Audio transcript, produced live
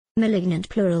Malignant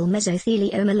pleural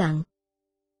mesothelioma lung.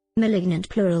 Malignant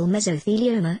pleural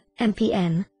mesothelioma,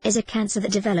 MPM, is a cancer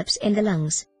that develops in the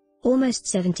lungs. Almost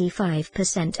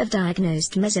 75% of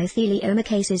diagnosed mesothelioma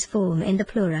cases form in the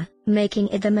pleura, making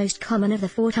it the most common of the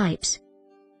four types.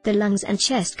 The lungs and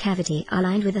chest cavity are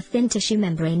lined with a thin tissue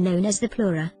membrane known as the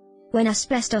pleura. When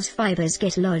asbestos fibers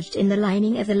get lodged in the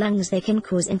lining of the lungs, they can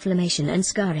cause inflammation and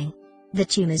scarring. The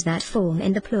tumors that form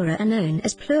in the pleura are known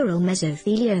as pleural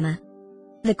mesothelioma.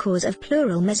 The cause of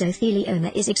pleural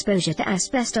mesothelioma is exposure to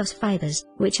asbestos fibers,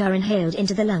 which are inhaled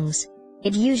into the lungs.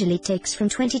 It usually takes from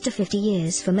 20 to 50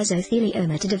 years for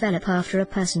mesothelioma to develop after a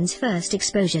person's first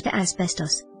exposure to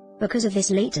asbestos. Because of this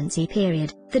latency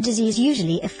period, the disease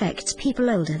usually affects people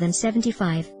older than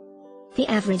 75. The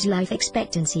average life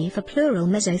expectancy for pleural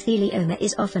mesothelioma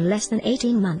is often less than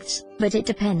 18 months, but it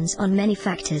depends on many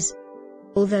factors.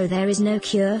 Although there is no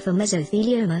cure for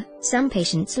mesothelioma, some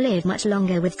patients live much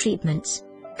longer with treatments.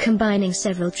 Combining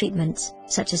several treatments,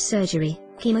 such as surgery,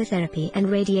 chemotherapy and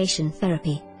radiation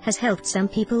therapy, has helped some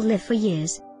people live for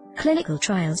years. Clinical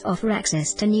trials offer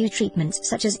access to new treatments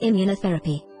such as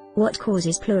immunotherapy. What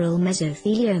causes pleural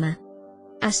mesothelioma?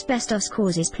 Asbestos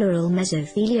causes pleural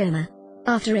mesothelioma.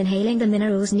 After inhaling the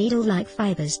mineral's needle-like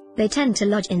fibers, they tend to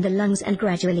lodge in the lungs and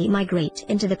gradually migrate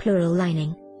into the pleural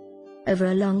lining. Over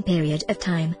a long period of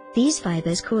time, these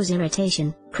fibers cause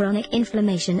irritation, chronic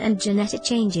inflammation and genetic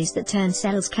changes that turn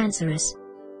cells cancerous.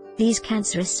 These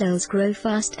cancerous cells grow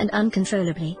fast and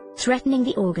uncontrollably, threatening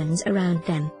the organs around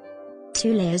them.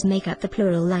 Two layers make up the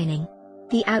pleural lining.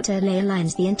 The outer layer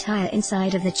lines the entire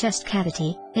inside of the chest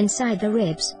cavity, inside the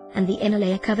ribs, and the inner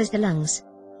layer covers the lungs.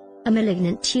 A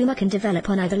malignant tumor can develop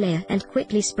on either layer and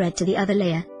quickly spread to the other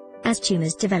layer. As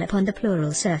tumors develop on the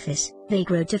pleural surface, they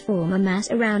grow to form a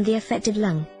mass around the affected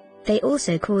lung. They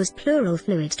also cause pleural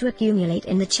fluid to accumulate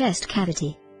in the chest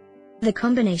cavity. The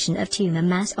combination of tumor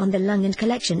mass on the lung and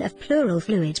collection of pleural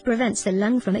fluid prevents the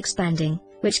lung from expanding,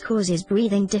 which causes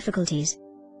breathing difficulties.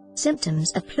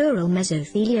 Symptoms of pleural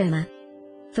mesothelioma.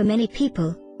 For many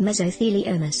people,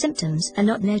 mesothelioma symptoms are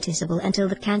not noticeable until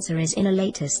the cancer is in a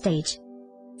later stage.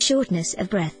 Shortness of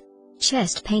breath,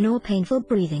 chest pain or painful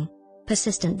breathing,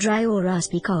 persistent dry or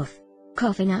raspy cough,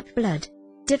 coughing up blood,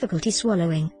 difficulty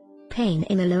swallowing, pain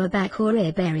in the lower back or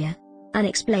rib area,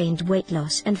 unexplained weight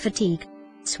loss and fatigue,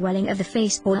 swelling of the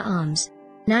face or arms,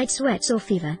 night sweats or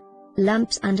fever,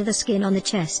 lumps under the skin on the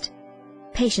chest.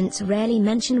 Patients rarely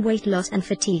mention weight loss and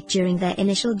fatigue during their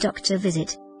initial doctor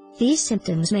visit. These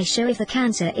symptoms may show if the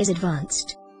cancer is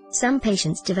advanced. Some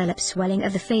patients develop swelling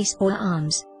of the face or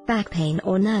arms, back pain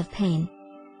or nerve pain.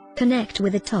 Connect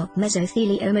with the top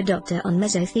Mesothelioma Doctor on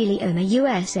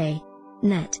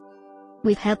mesotheliomausa.net.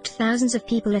 We've helped thousands of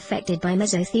people affected by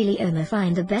mesothelioma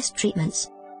find the best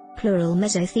treatments. Pleural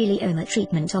mesothelioma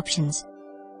treatment options.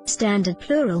 Standard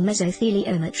pleural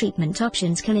mesothelioma treatment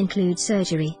options can include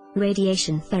surgery,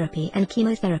 radiation therapy and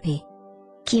chemotherapy.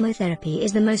 Chemotherapy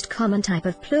is the most common type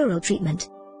of pleural treatment.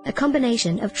 A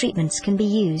combination of treatments can be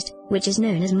used, which is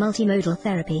known as multimodal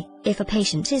therapy, if a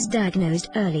patient is diagnosed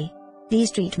early.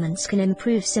 These treatments can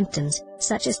improve symptoms,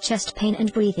 such as chest pain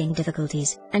and breathing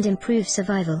difficulties, and improve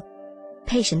survival.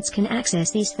 Patients can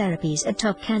access these therapies at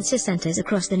top cancer centers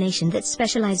across the nation that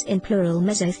specialize in pleural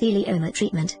mesothelioma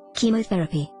treatment,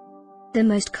 chemotherapy. The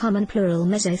most common pleural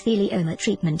mesothelioma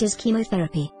treatment is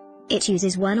chemotherapy. It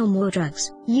uses one or more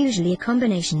drugs, usually a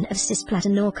combination of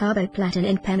cisplatin or carboplatin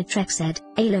and pemetrexed,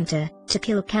 Alimta, to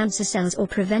kill cancer cells or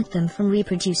prevent them from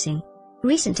reproducing.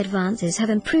 Recent advances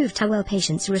have improved how well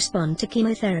patients respond to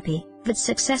chemotherapy, but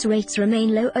success rates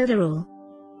remain low overall.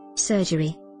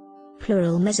 Surgery.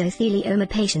 Pleural mesothelioma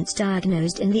patients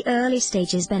diagnosed in the early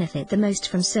stages benefit the most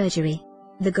from surgery.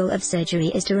 The goal of surgery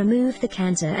is to remove the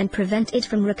cancer and prevent it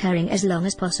from recurring as long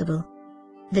as possible.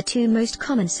 The two most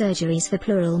common surgeries for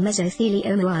pleural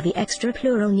mesothelioma are the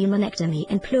extrapleural pneumonectomy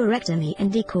and pleurectomy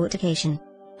and decortication.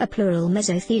 A pleural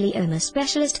mesothelioma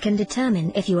specialist can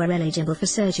determine if you are eligible for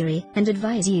surgery and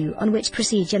advise you on which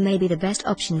procedure may be the best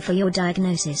option for your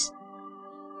diagnosis.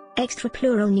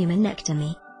 Extrapleural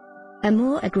pneumonectomy. A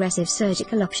more aggressive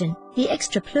surgical option, the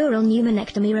extrapleural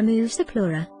pneumonectomy removes the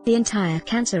pleura, the entire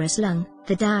cancerous lung,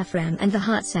 the diaphragm and the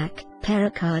heart sac,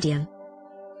 pericardium.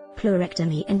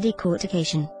 Pleurectomy and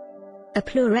decortication. A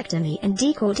pleurectomy and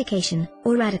decortication,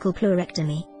 or radical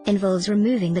pleurectomy, involves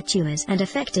removing the tumors and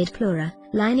affected pleura,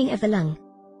 lining of the lung.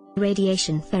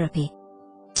 Radiation therapy.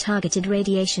 Targeted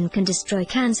radiation can destroy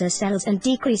cancer cells and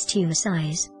decrease tumor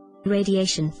size.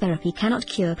 Radiation therapy cannot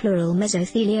cure pleural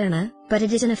mesothelioma, but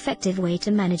it is an effective way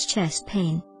to manage chest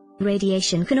pain.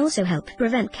 Radiation can also help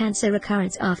prevent cancer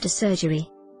recurrence after surgery.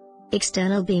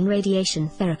 External beam radiation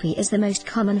therapy is the most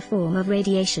common form of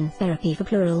radiation therapy for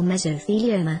pleural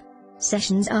mesothelioma.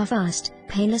 Sessions are fast,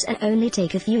 painless and only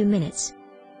take a few minutes.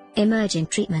 Emerging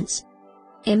treatments.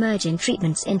 Emerging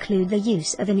treatments include the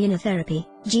use of immunotherapy,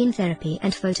 gene therapy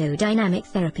and photodynamic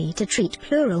therapy to treat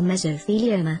pleural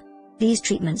mesothelioma. These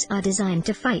treatments are designed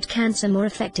to fight cancer more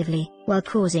effectively, while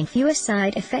causing fewer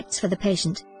side effects for the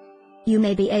patient. You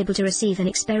may be able to receive an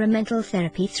experimental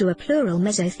therapy through a pleural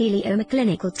mesothelioma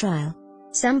clinical trial.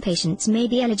 Some patients may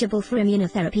be eligible for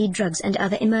immunotherapy drugs and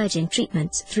other emerging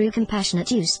treatments through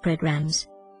compassionate use programs.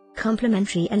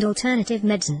 Complementary and alternative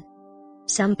medicine.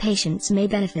 Some patients may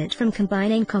benefit from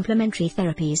combining complementary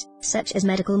therapies, such as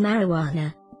medical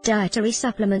marijuana, dietary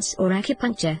supplements or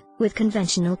acupuncture, with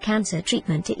conventional cancer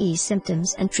treatment to ease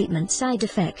symptoms and treatment side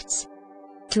effects.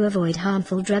 To avoid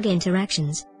harmful drug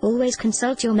interactions, always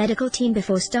consult your medical team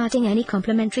before starting any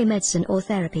complementary medicine or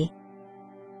therapy.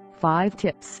 5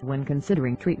 tips when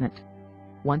considering treatment.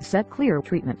 1. Set clear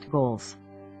treatment goals.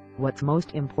 What's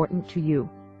most important to you,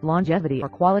 longevity or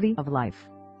quality of life?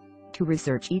 2.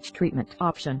 Research each treatment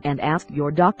option and ask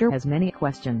your doctor as many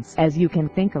questions as you can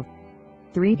think of.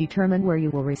 3. Determine where you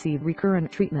will receive recurrent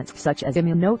treatments such as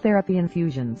immunotherapy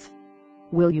infusions.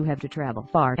 Will you have to travel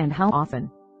far and how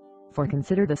often? 4.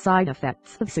 Consider the side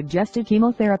effects of suggested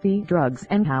chemotherapy drugs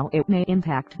and how it may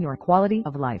impact your quality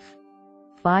of life.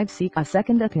 5. Seek a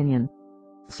second opinion.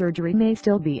 Surgery may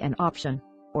still be an option,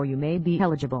 or you may be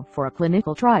eligible for a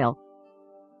clinical trial.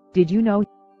 Did you know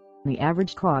the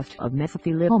average cost of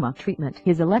mesothelioma treatment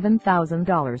is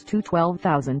 $11,000 to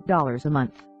 $12,000 a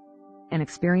month? An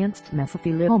experienced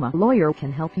mesothelioma lawyer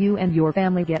can help you and your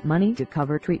family get money to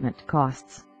cover treatment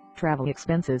costs, travel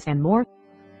expenses and more.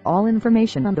 All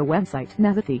information on the website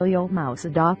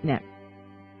mesothelioma.net.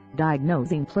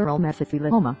 Diagnosing pleural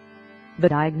mesothelioma. The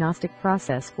diagnostic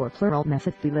process for pleural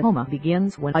mesothelioma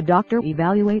begins when a doctor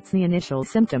evaluates the initial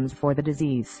symptoms for the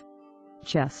disease.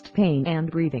 Chest pain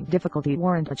and breathing difficulty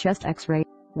warrant a chest X-ray,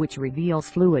 which reveals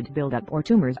fluid buildup or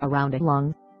tumors around a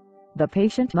lung. The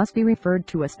patient must be referred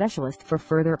to a specialist for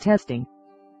further testing.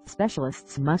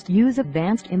 Specialists must use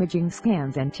advanced imaging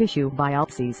scans and tissue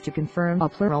biopsies to confirm a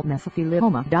pleural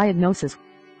mesothelioma diagnosis.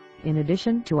 In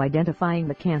addition to identifying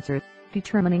the cancer,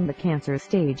 determining the cancer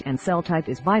stage and cell type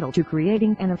is vital to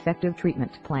creating an effective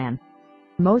treatment plan.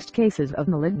 Most cases of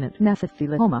malignant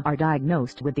mesothelioma are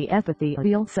diagnosed with the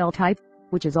epithelial cell type,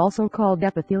 which is also called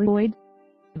epithelioid.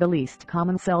 The least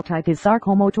common cell type is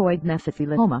sarcomatoid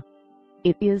mesothelioma.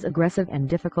 It is aggressive and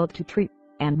difficult to treat,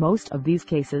 and most of these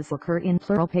cases occur in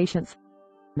pleural patients.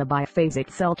 The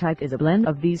biphasic cell type is a blend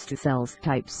of these two cell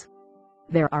types.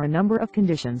 There are a number of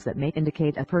conditions that may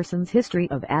indicate a person's history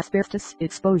of asbestos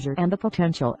exposure and the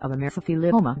potential of a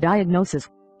mesothelioma diagnosis,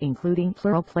 including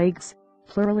pleural plaques,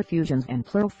 pleural effusions and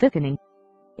pleural thickening.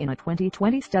 In a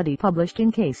 2020 study published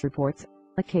in Case Reports,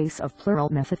 a case of pleural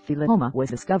mesothelioma was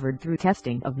discovered through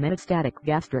testing of metastatic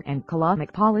gastric and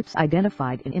colonic polyps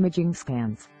identified in imaging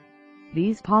scans.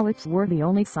 These polyps were the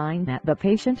only sign that the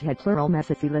patient had pleural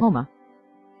mesothelioma.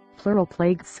 Pleural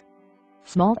plaques.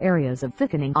 Small areas of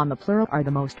thickening on the pleura are the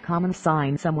most common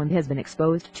sign someone has been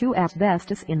exposed to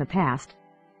asbestos in the past.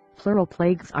 Pleural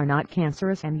plaques are not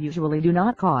cancerous and usually do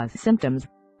not cause symptoms,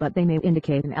 but they may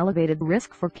indicate an elevated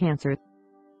risk for cancer.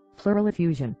 Pleural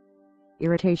effusion.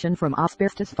 Irritation from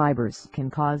asbestos fibers can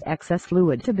cause excess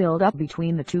fluid to build up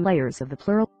between the two layers of the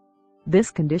pleura.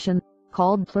 This condition,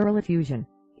 called pleural effusion,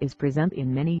 is present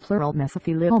in many pleural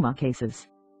mesothelioma cases.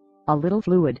 A little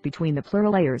fluid between the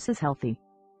pleural layers is healthy.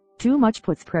 Too much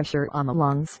puts pressure on the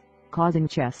lungs, causing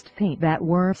chest pain that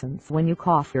worsens when you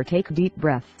cough or take deep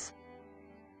breaths.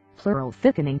 Pleural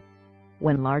thickening.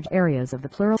 When large areas of the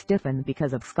pleura stiffen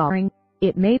because of scarring,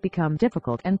 it may become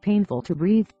difficult and painful to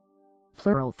breathe.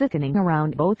 Pleural thickening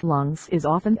around both lungs is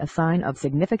often a sign of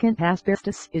significant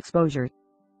asbestos exposure.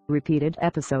 Repeated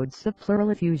episodes of pleural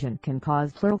effusion can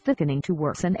cause pleural thickening to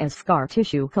worsen as scar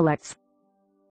tissue collects.